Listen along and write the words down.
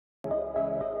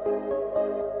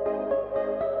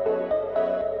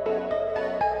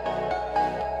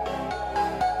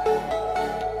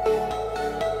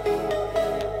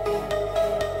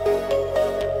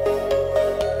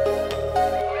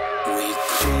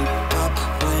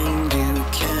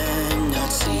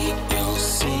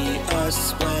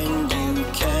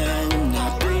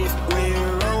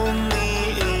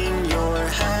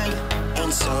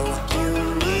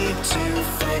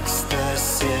Fix the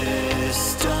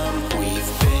system.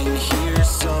 We've been here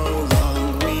so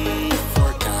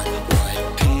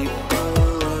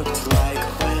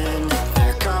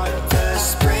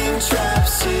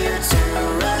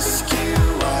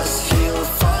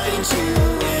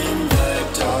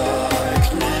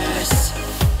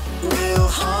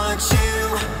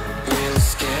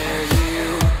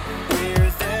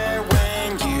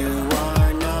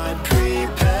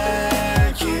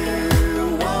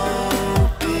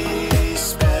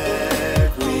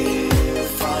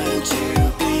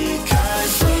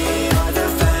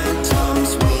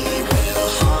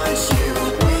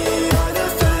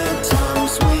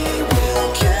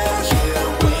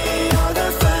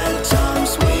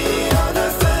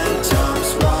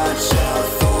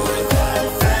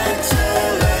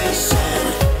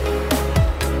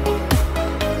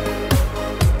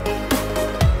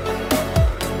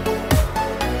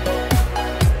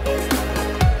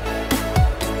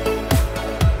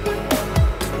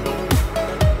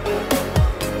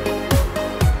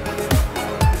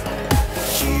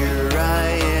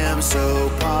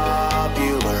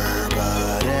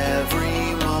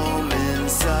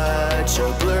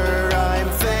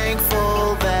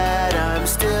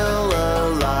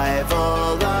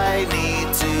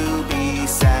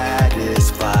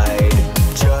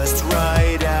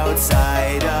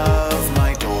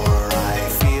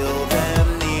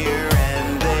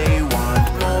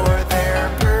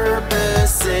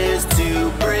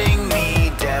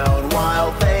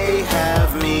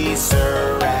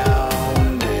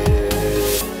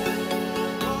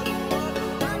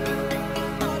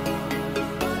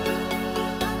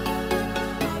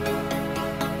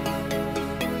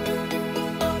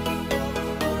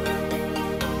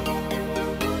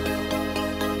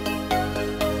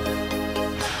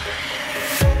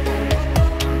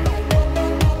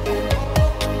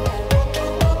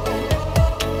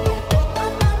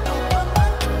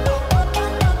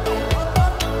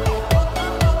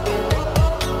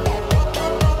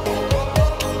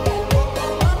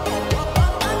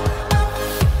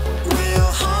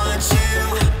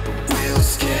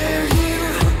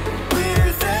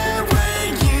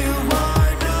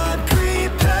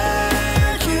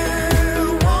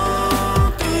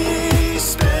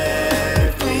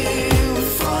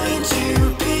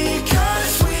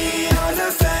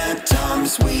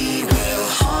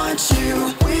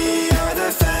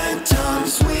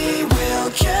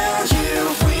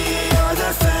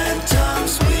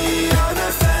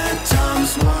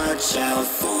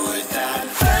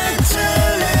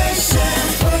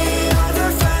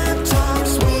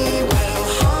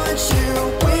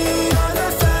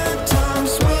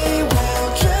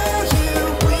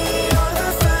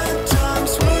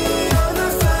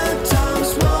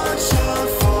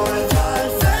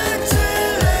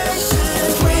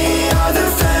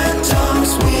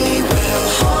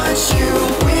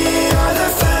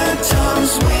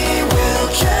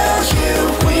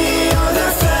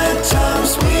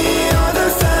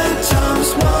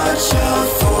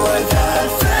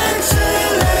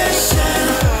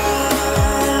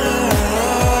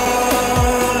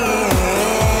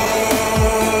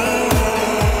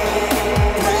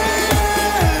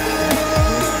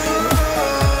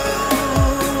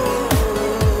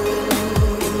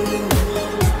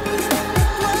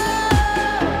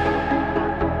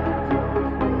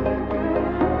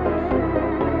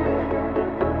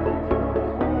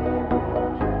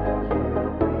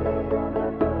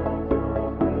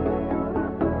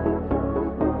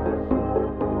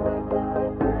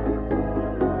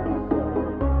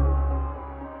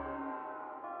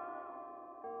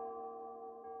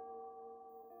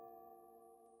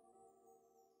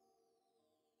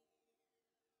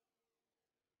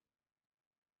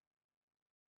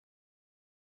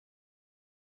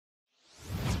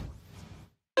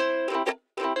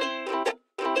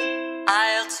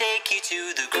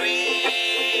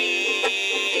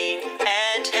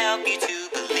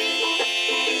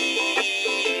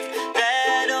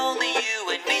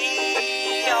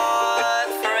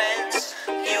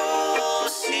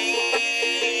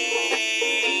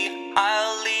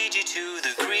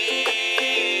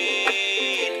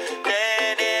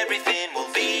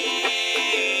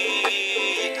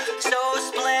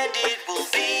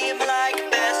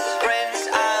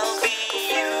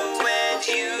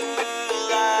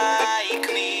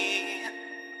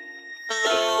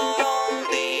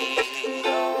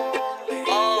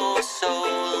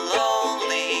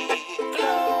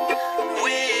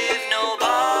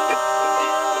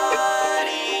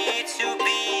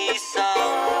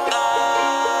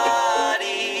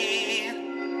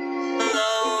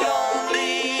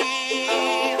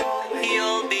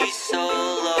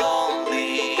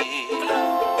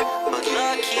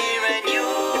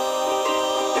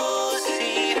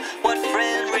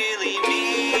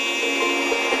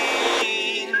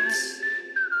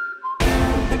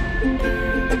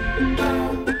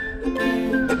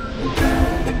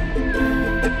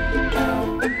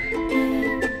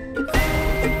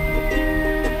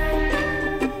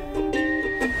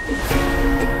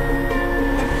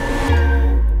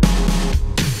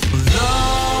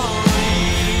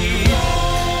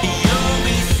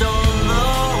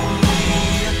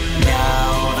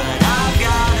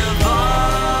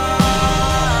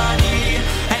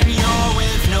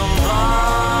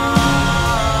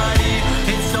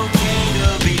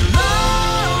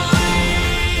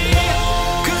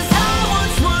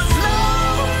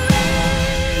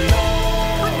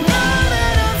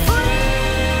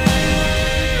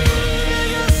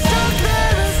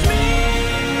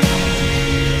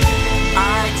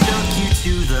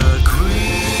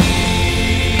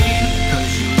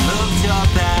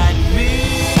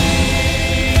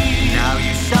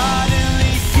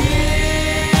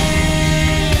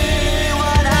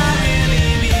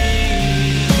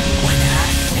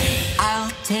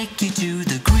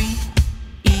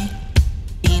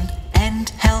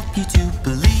help you to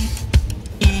believe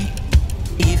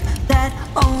that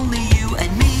only you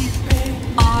and me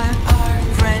are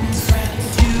friends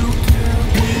to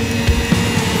be.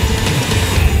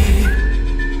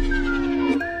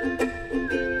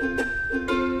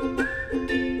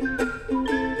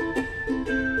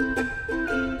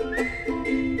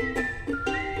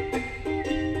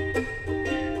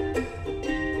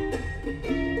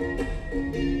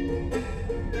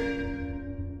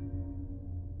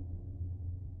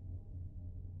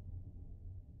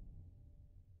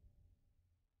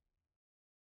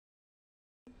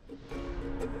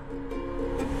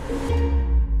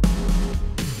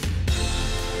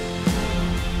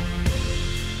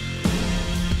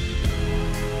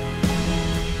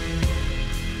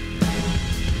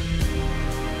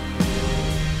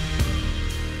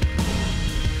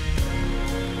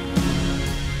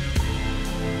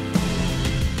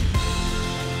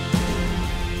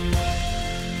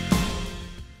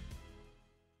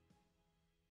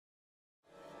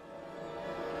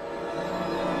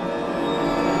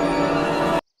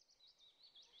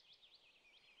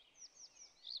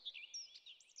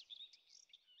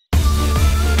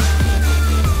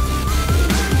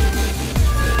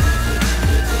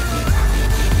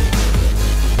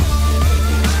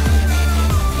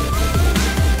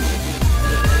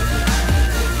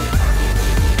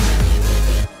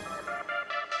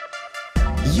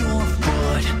 Your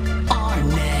foot, our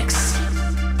necks.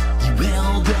 You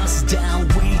held us down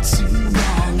way too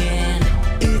long, and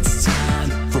it's time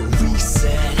for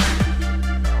reset.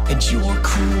 And your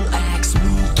cruel acts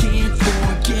we can't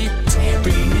forget,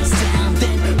 tearing us down,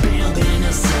 then building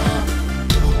us up.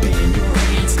 Keeping your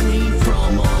hands clean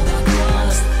from all that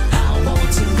rust. How long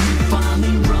till you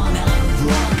finally run out of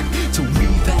luck? Till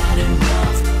we've had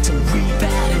enough, till we've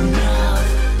had enough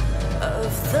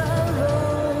of the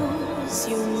roles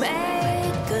you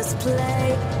make us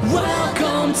play.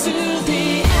 Welcome to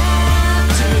the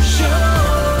after show.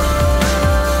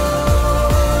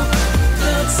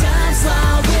 The time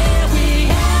slot where we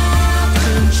have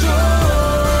control.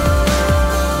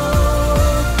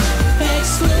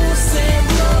 Exclusive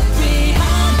look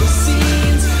behind the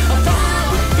scenes of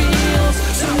how it feels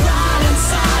to ride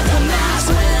inside the mask.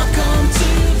 Welcome to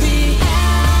the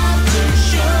after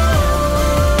show.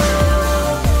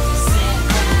 Sit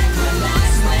back,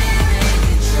 relax, we're in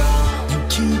control. You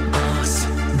keep us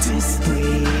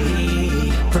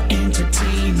displayed for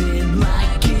entertainment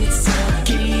like it's a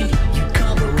game. You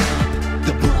cover up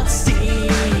the blood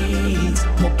stains.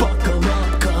 Well, buckle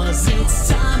up, cause it's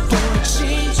time for a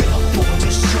change. For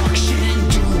destruction,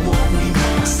 do what we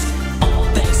must. All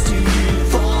thanks to you,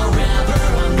 forever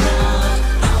unloved.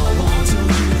 How long till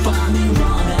you finally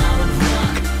run out of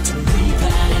luck? Till we've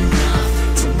had enough,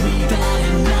 till we've had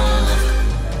enough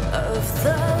Of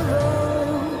the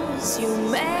roles you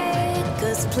make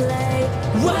us play.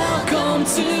 Welcome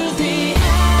to the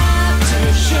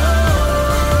after show.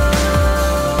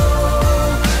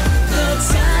 The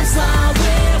time slot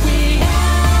where we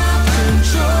have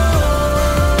control.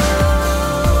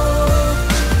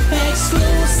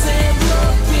 Exclusive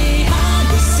look behind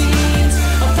the scenes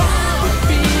of how it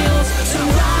feels to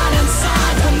ride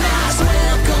inside the mask.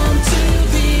 Welcome to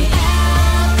the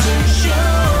after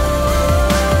show.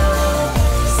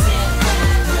 Sit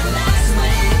back, relax,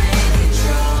 we're in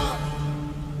control.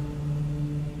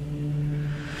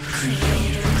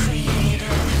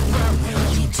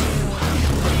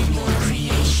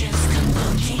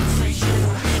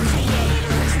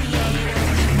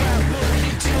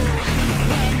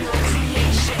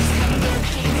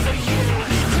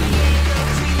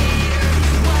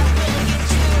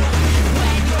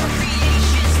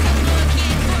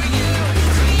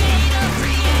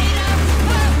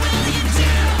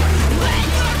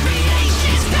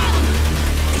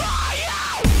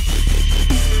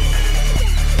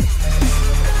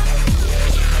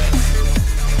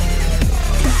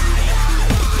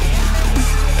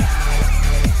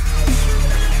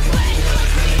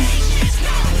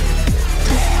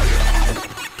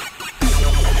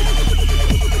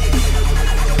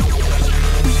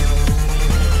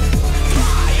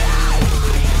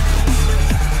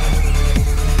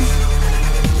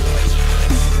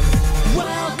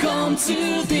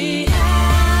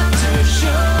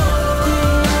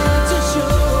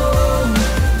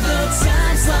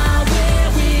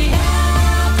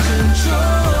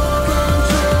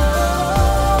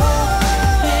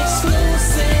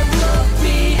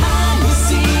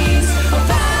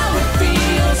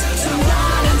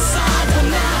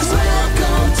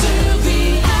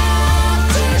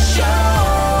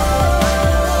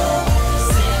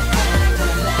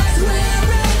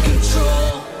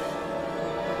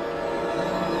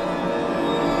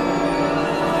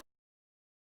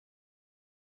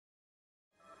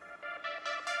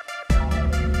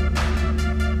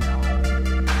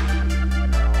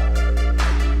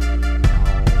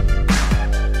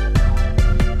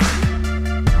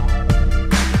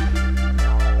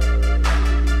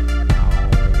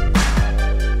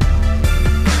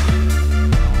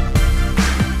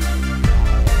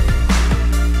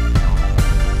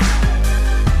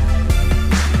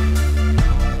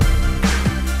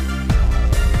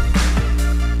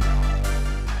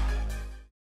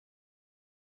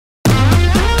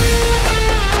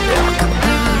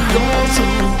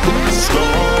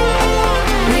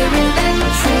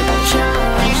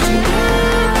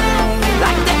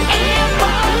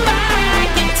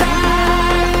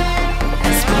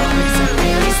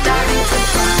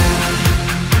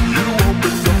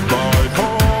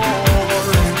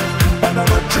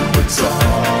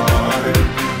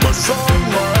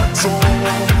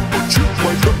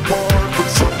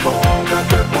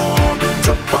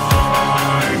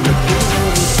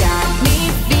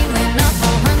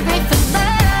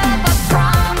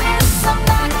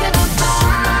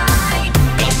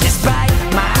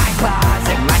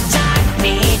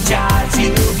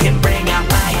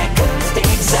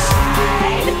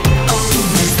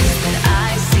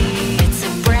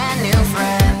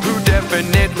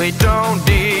 they don't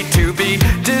need to be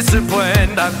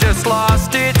disciplined. I've just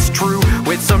lost, it's true,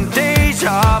 with some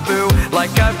deja vu,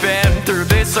 like I've been through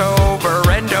this over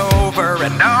and over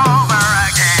and over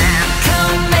again.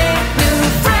 Come make new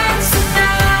friends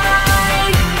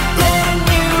tonight. Then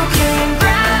you can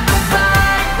grab a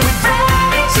bite with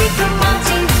Freddy, Chicken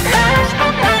Monty.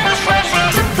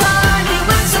 The party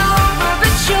was over,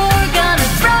 but you're gonna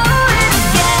throw it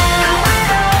again.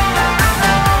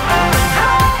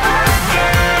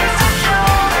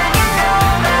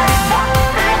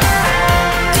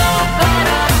 Don't bet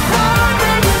up more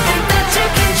than you think that you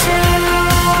can chew,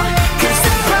 'cause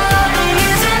the party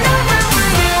isn't over for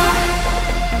you.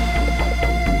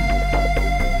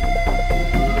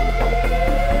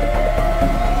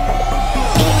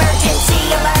 Emergency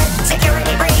alert,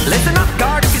 security breach. Listen up,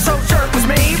 guard, if you're so sure it was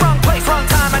me. Wrong place, wrong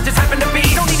time, I just happened to be.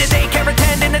 Don't need a daycare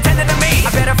attendant to me. I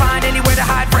better find anywhere to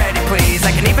hide Freddy, please.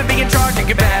 I can even be in charge of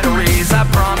your batteries. I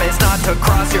promise not to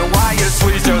cross your wires.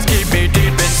 Please just keep me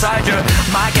deep inside you.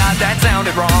 My God, that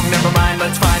sounded wrong. Never mind,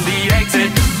 let's find the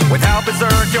exit. With help and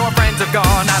search, your friends have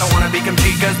gone. I don't wanna become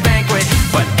Chica's banquet,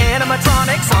 but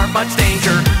animatronics aren't much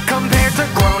danger compared to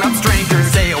grown-up strangers.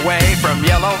 Stay away from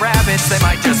yellow rabbits, they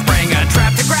might just bring a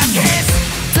trap to grab kids.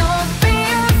 Don't be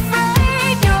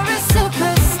afraid, you're a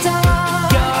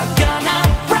superstar. You're gonna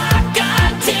rock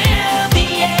until the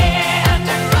end.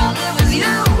 After all, it was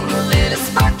you who lit a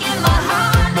spark in my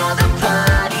heart. Now the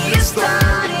party is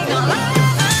starting all over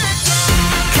again.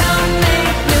 Come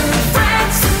make new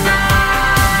friends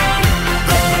tonight.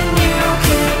 Then you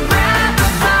can grab a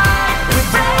bite with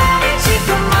Freddy,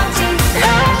 Chicken Monty.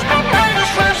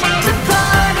 The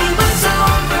party was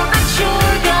over, but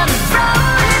you're gonna throw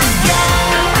it again.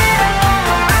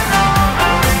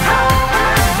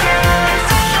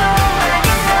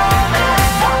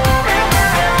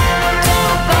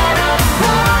 Don't bet up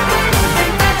more than you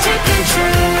think that you can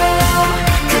chew,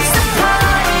 'cause the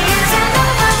party isn't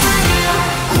over for you.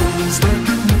 Who's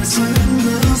making me sing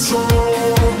this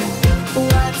song?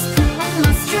 What's pulling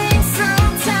my strings so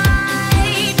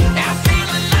tight? I feel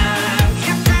alive,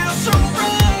 you feel so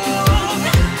wrong.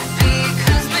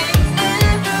 Because we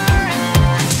never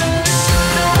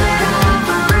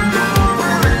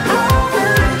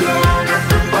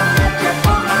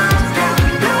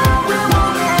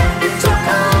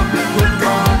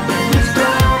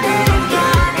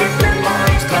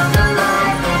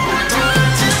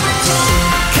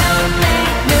Come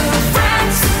make new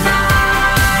friends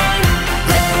tonight.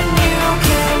 Then you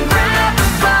can grab a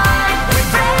bite with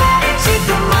Freddy,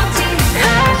 Chicken Monty.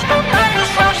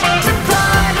 The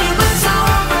party was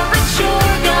over, but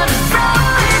you're gonna throw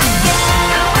it again.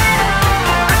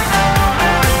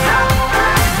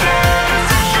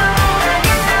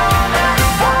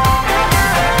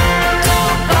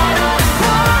 Don't bet up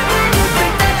more than you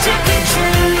think that you can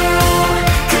chew,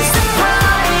 'cause the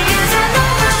party isn't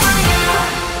over for you.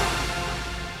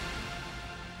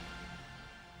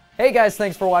 Hey guys,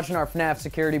 thanks for watching our FNAF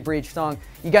Security Breach song.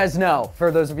 You guys know,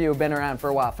 for those of you who have been around for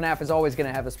a while, FNAF is always going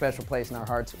to have a special place in our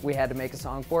hearts. We had to make a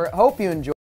song for it. Hope you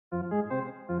enjoy.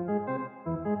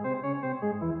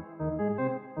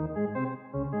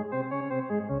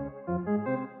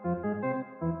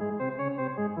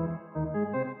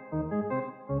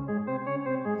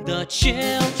 The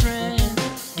children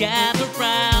gather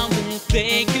round if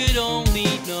they could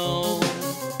only know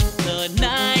the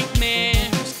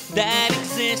nightmares that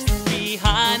exist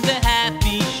behind the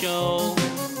happy show.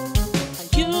 I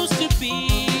used to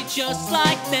be just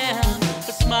like them,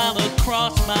 a smile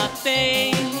across my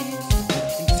face,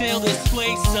 until this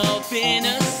place of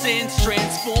innocence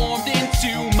transformed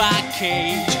into my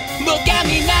cage. Look at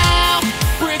me now,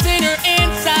 prisoner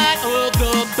inside of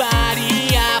the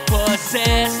body I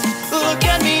possess. Look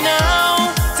at me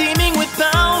now, teeming with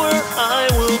power, I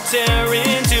will tear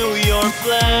into your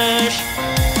flesh.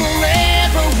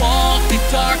 Forever walk the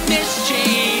darkness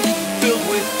chain, filled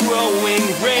with growing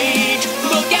rage.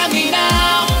 Look at me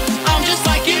now, I'm just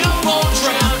like you, all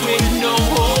trapped with no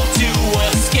hope to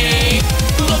escape.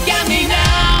 Look at me now.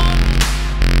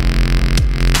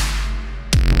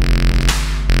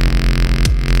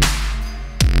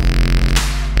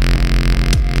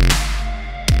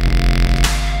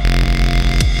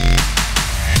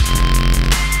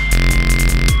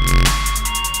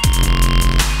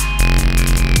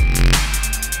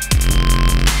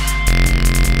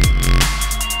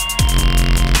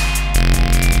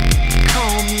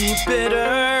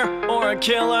 Bitter or a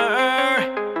killer,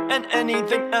 and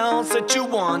anything else that you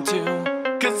want to.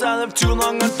 'Cause I lived too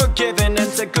long unforgiven and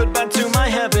said goodbye to my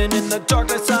heaven. In the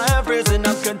darkness I have risen,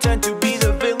 I'm content to be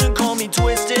the villain. Call me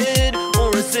twisted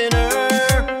or a sinner.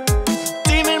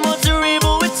 Demon, monster,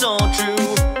 evil, it's all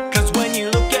true.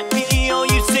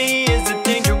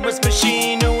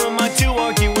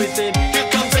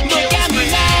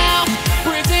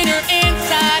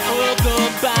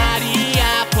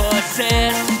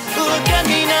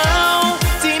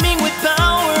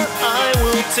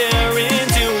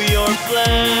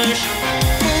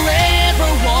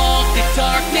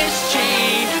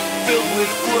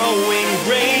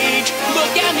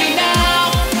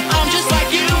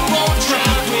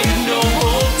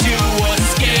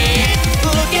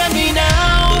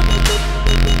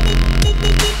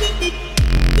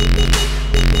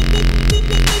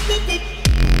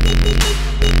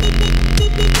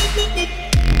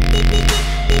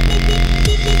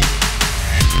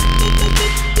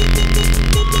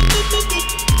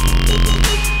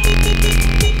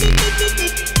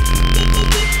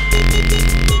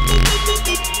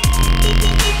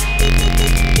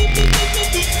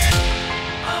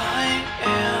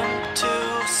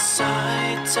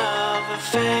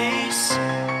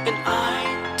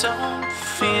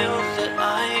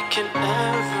 can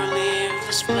ever leave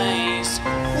this place.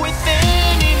 With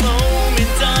any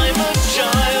moment I'm a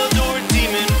child or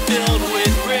demon filled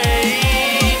with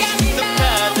rage. The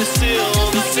path is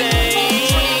still the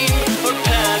same, or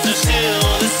paths are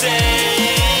still the same.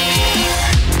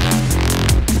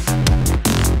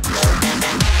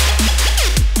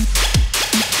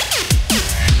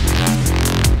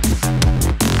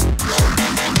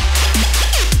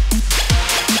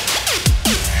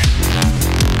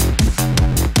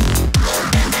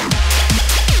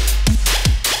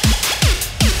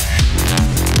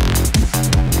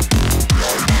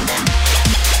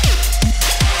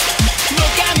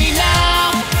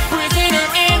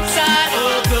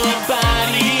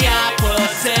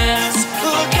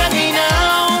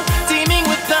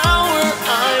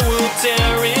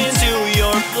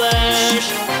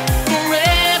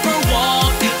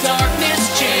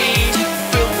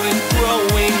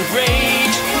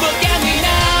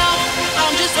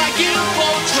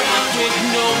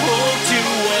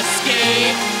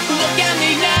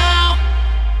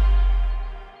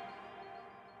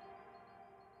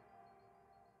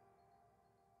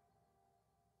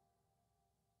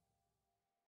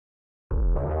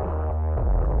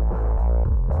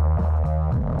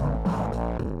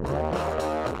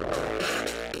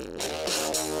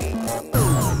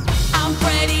 I'm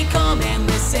Freddy, come and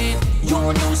listen.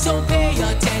 You're new, so pay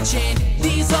attention.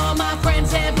 These are my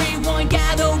friends, everyone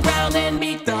gather round and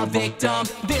meet the victim.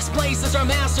 This place is our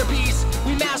masterpiece.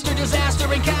 We master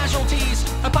disaster and casualties.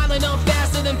 I'm piling up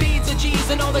faster than pizza cheese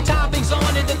and all the toppings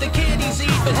on it that the kiddies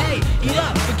eat. But hey, eat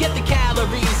up, forget the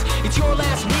calories. It's your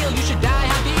last meal, you should die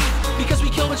happy. Because we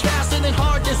kill much faster than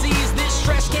heart disease. This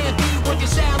stress can't be worth your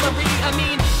salary. I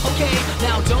mean, okay,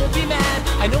 now don't be mad.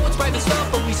 I know it's private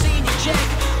stuff, but we seen your check.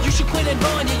 You should quit and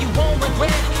run, yeah, you won't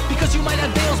regret. Because you might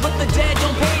have bills, but the dead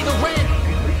don't pay the rent.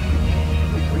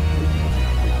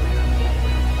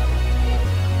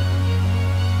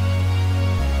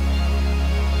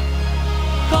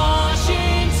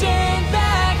 Caution, turn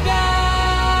back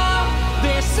now.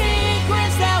 There's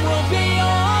secrets that will be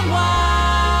unwound.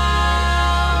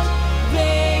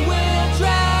 They will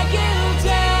drag you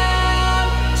down.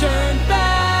 Turn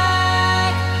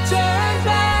back, turn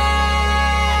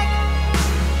back.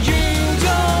 You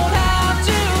don't have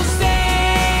to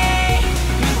stay.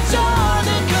 It's all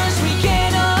the curse we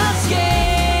can't escape.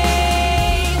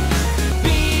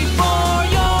 Before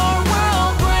your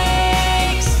world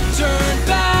breaks, turn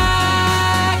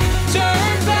back,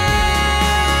 turn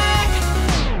back.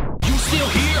 You still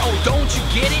here? Oh, don't you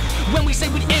get it? When we say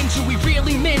we'd end you, we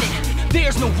really meant it.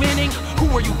 There's no winning. Who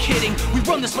are you kidding? We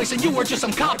run this place and you are just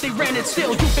some cop they rented.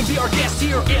 Still, you can be our guest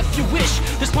here if you wish.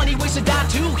 There's plenty ways to die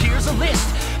too, here's a list.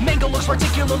 Mango looks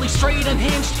particularly straight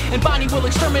unhinged, and Bonnie will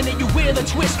exterminate you with a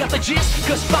twist. Got the gist?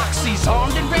 Cause Foxy's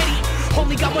armed and ready.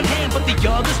 Only got one hand, but the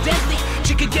other's deadly.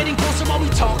 Chicken getting closer while we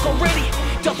talk already.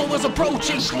 Duffel is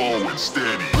approaching, Slow and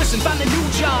steady. listen, find a new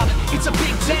job, it's a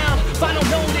big town. Final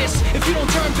notice, if you don't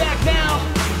turn back now.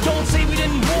 Don't say we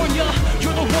didn't warn ya.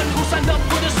 You're the one who signed up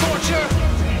for this torture.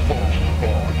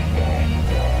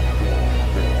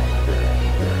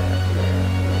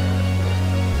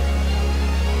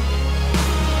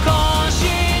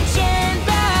 Caution, turn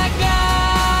back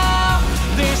now.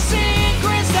 There's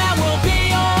secrets that will be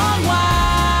unwound.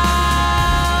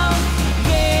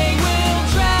 They will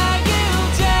drag you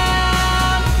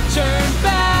down. Turn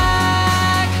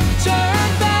back, turn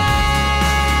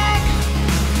back.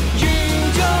 You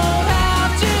don't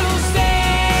have to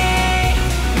stay.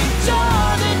 You don't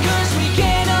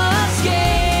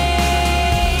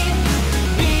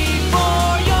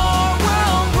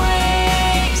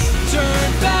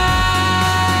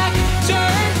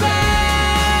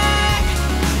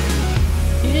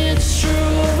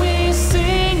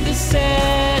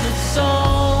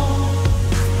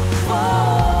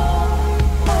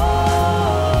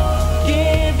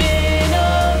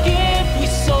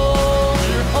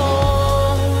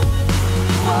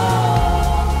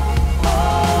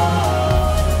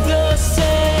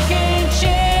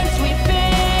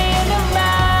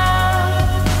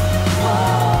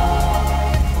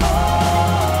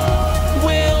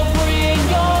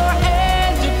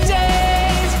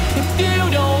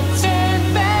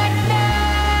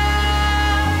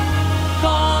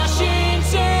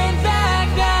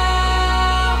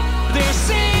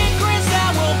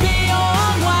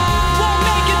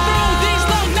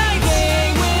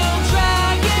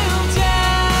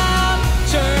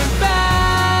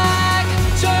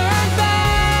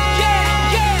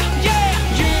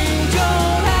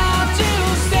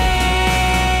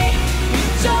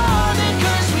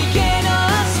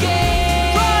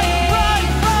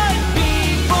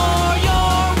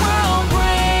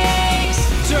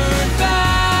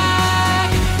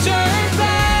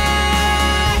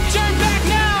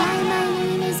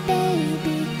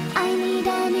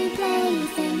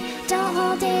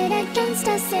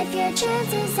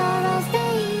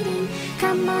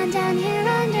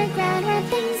somewhere underground where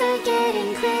things are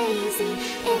getting crazy.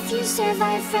 If you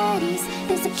survive Freddy's,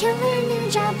 there's a killer new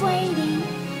job waiting.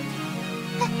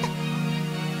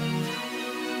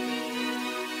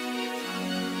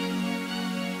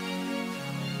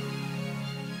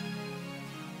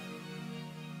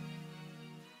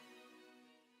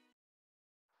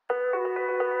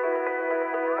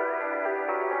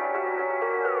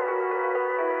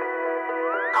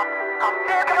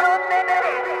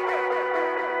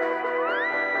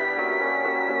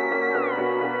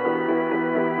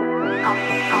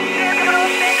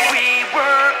 We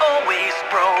were always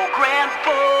programmed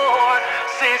for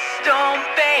system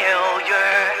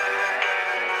failure.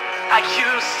 I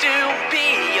used to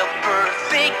be a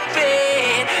perfect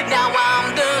fit, now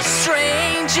I'm the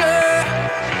stranger.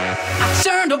 I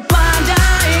turned a blind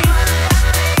eye,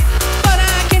 but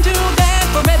I can't do that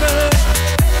forever.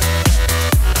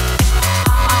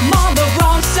 I'm on the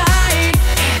wrong side,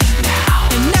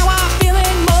 and now I'm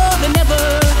feeling more than ever.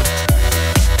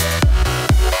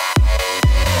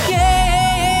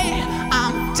 Yeah,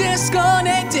 I'm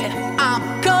disconnected, I'm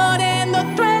caught in the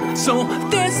thread. So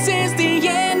this is the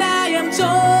end, I am torn.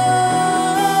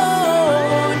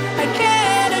 I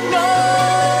can't ignore.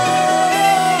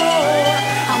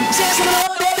 I'm disconnected.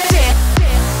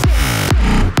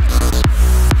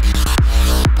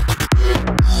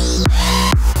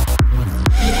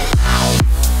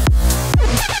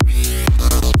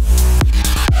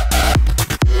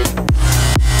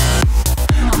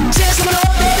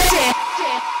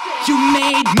 You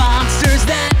made monsters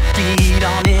that feed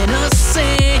on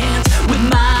innocence with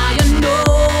my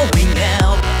unknowing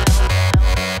help,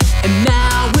 and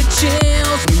now it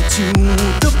chills me to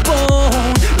the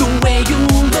bone, the way you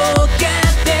look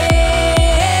at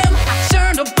them. I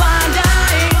turned a blind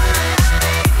eye,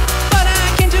 but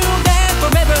I can't do that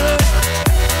forever.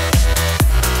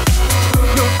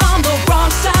 You're on the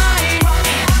wrong side,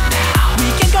 we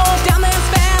can go down this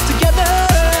path together.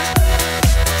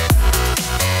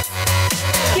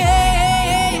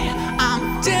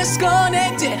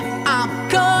 Disconnected, I'm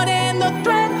caught in the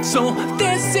thread. So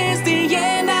this is the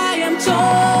end, I am torn.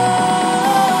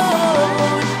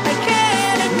 I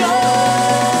can't ignore.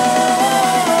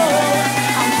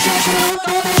 I'm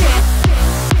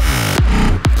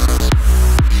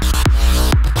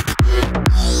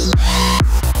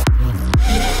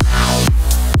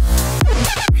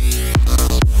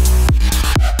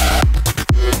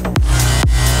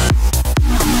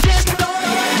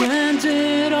when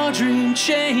did our dream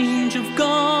change? Have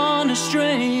gone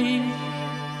astray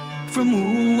from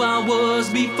who I was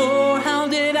before. How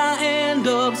did I end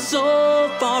up so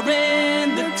far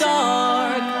in the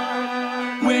dark?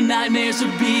 Where nightmares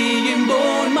of being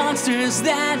born, monsters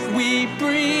that we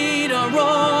breed are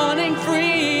running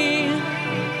free.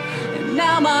 And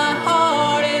now my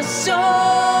heart is torn.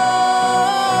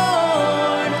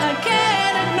 I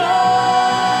can't ignore.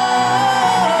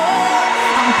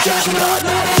 I'm just not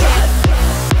that.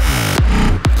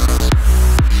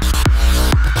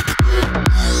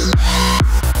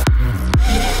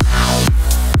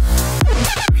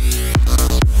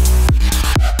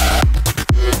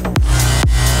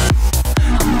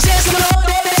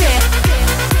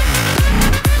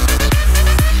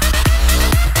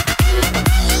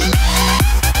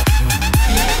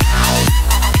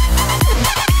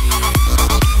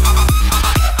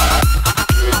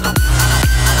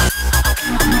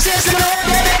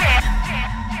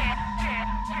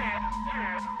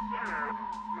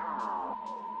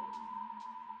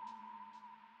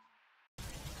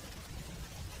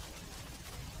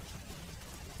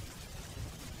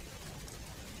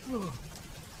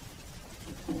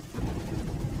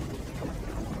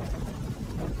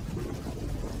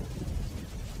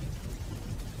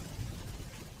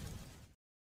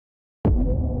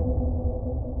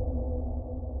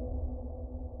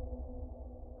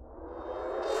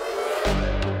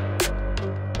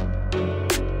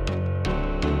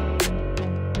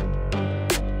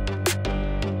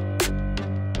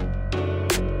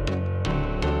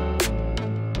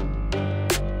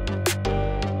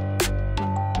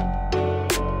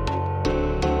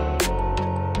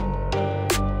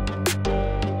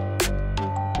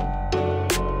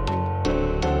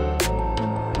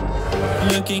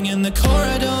 Looking in the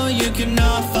corridor, you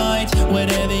cannot fight.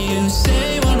 Whatever you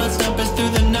say will not stop us through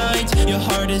the night. Your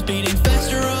heart is beating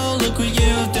faster, oh look what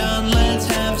you've done. Let's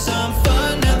have some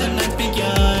fun, now the night's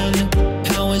begun.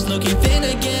 Power's looking thin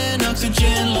again,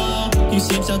 oxygen low. You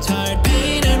seem so tired,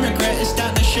 pain and regret is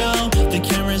starting to show. The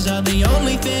cameras are the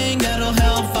only thing that'll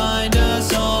help find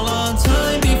us all on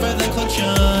time before the clock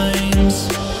chimes.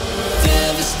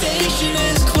 Devastation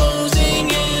is closing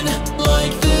in,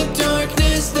 like the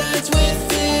darkness that's within.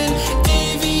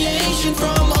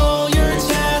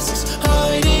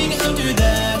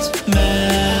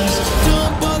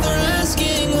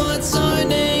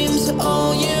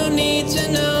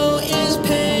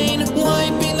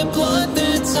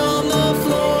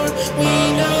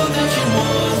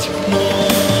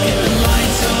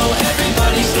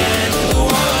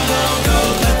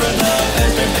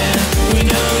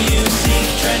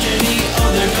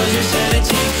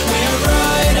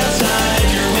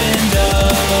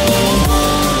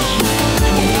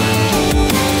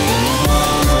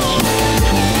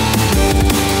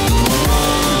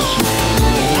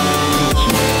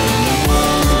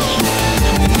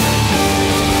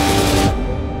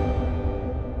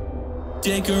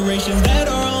 Decorations that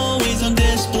are always on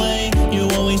display. You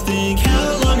always think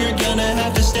how long you're gonna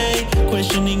have to stay.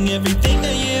 Questioning everything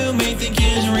that you may think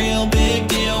is real. Big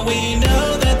deal, we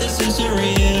know that this is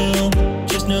surreal.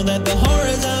 Just know that the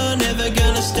horrors are never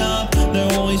gonna stop.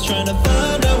 They're always trying to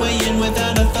find a way in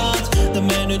without a thought. The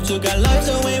man who took our lives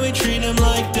away, we treat him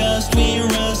like dust. We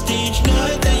rust each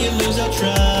night that you lose our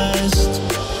trust.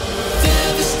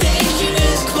 Devastation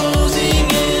is closing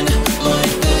in,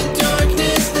 like the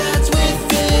darkness that's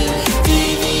within.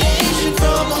 Deviation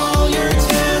from all your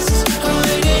tasks,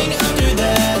 hiding under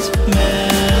that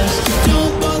mask.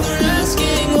 Don't bother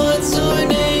asking what's our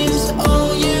names.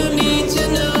 All you need to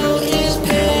know is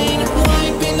pain.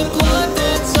 Wiping the blood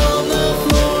that's on the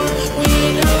floor. We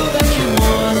know that you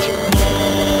want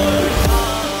more.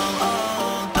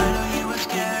 I know you were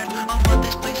scared of what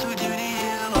this place would do to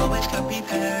you. Always come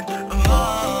prepared.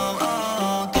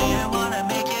 Do you wanna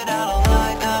make it out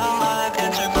alive,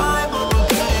 and survive what will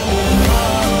do to you?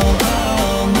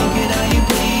 Look at how you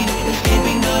bleed.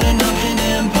 Escaping not an option,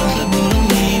 impossible to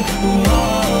leave.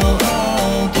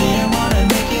 Do you wanna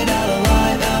make it out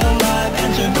alive,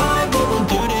 and survive what will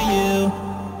do to you?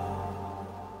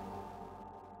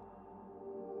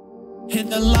 Hit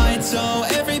the lights so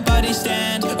everybody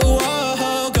stand.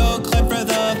 Whoa, go clap for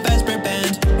the Fazbear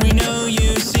band. We know you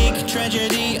seek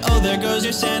tragedy. Oh, there goes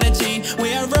your sanity.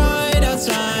 We are right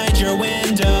outside your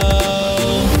window.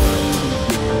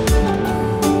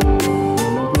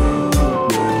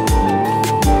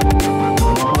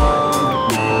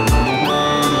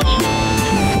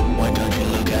 Why don't you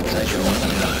look outside your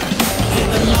window? Hit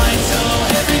the lights so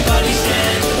everybody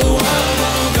stand. Whoa,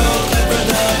 go clap for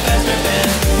the Fazbear band.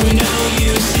 We know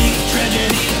you seek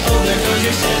tragedy. Oh, there goes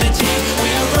your sanity. We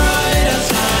are right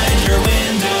outside your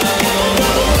window.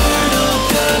 Turn up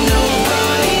the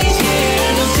nobody's here.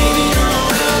 No saving your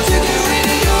around to get rid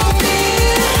of your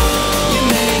fear. You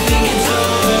may think it's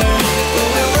over, but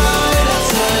we're right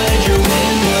outside your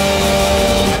window.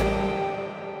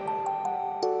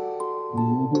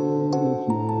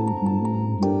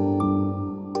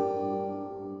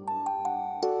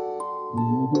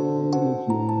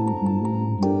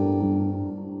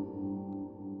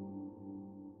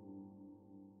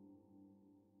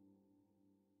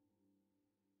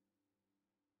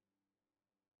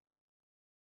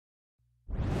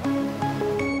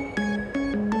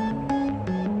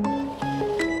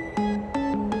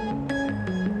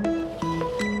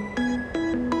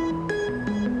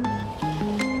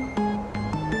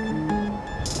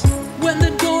 When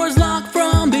the doors lock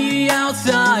from the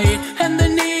outside and the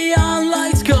neon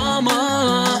lights come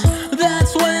up,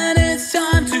 that's when it's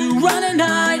time to run and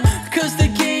hide, 'cause the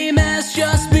game has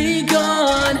just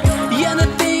begun. Yeah, the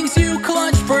things you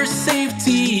clutch for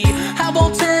safety have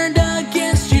all turned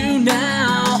against you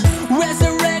now.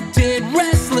 Resurrected,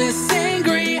 restless,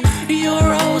 angry, your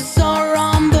hosts are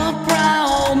on the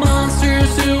prowl.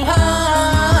 Monsters who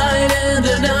hide in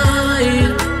the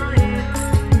night,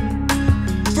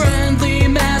 friendly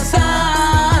mass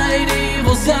hide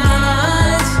evil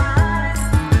sides.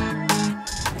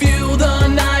 Fuel the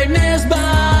nightmares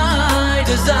by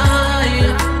design.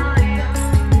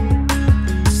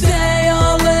 Stay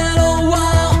a little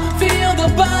while, feel the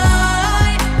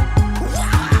bite.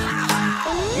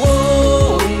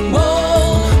 Whoa,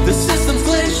 whoa, the system's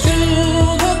glitched to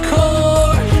the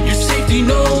core. Your safety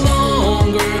no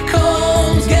longer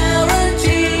comes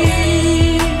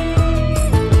guaranteed.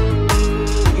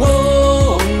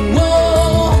 Whoa,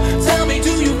 whoa, tell me,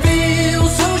 do you feel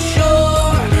so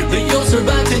sure that you'll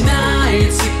survive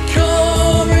tonight?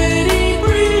 Security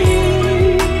breach.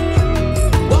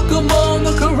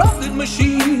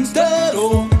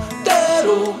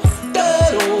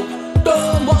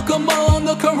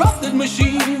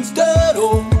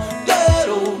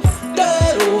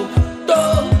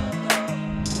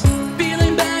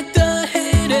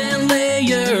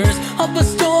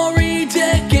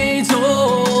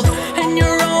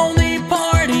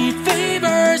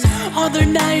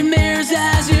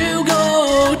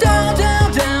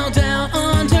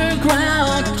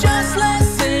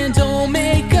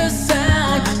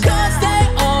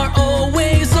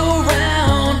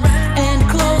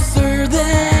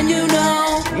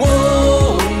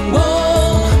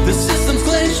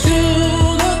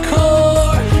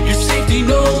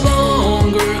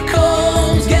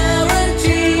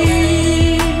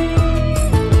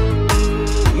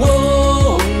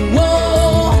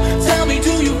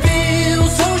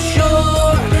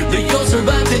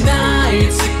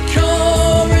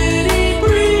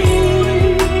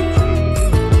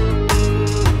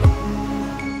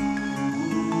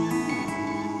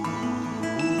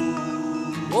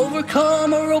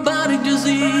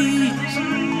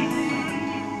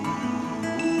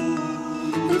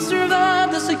 can't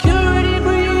survive the security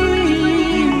breach.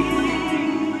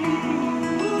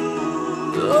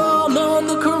 I'm on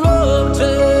the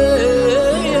corrupted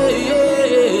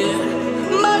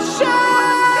machine.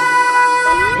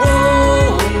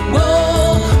 Whoa,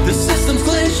 whoa, the system's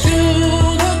glitched to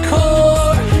the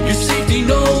core. Your safety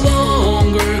no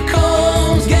longer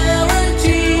comes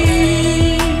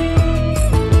guaranteed.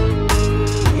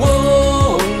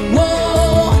 Whoa,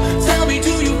 whoa, tell me,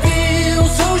 do you feel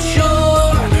so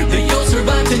sure that you'll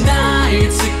survive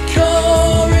tonight's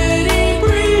security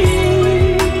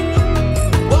breach?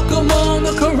 Welcome on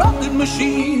the corrupted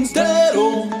machines.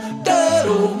 Dead-o,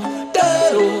 dead-o,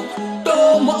 dead-o.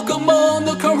 Welcome on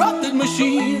the corrupted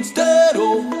machines.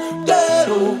 Dead-o.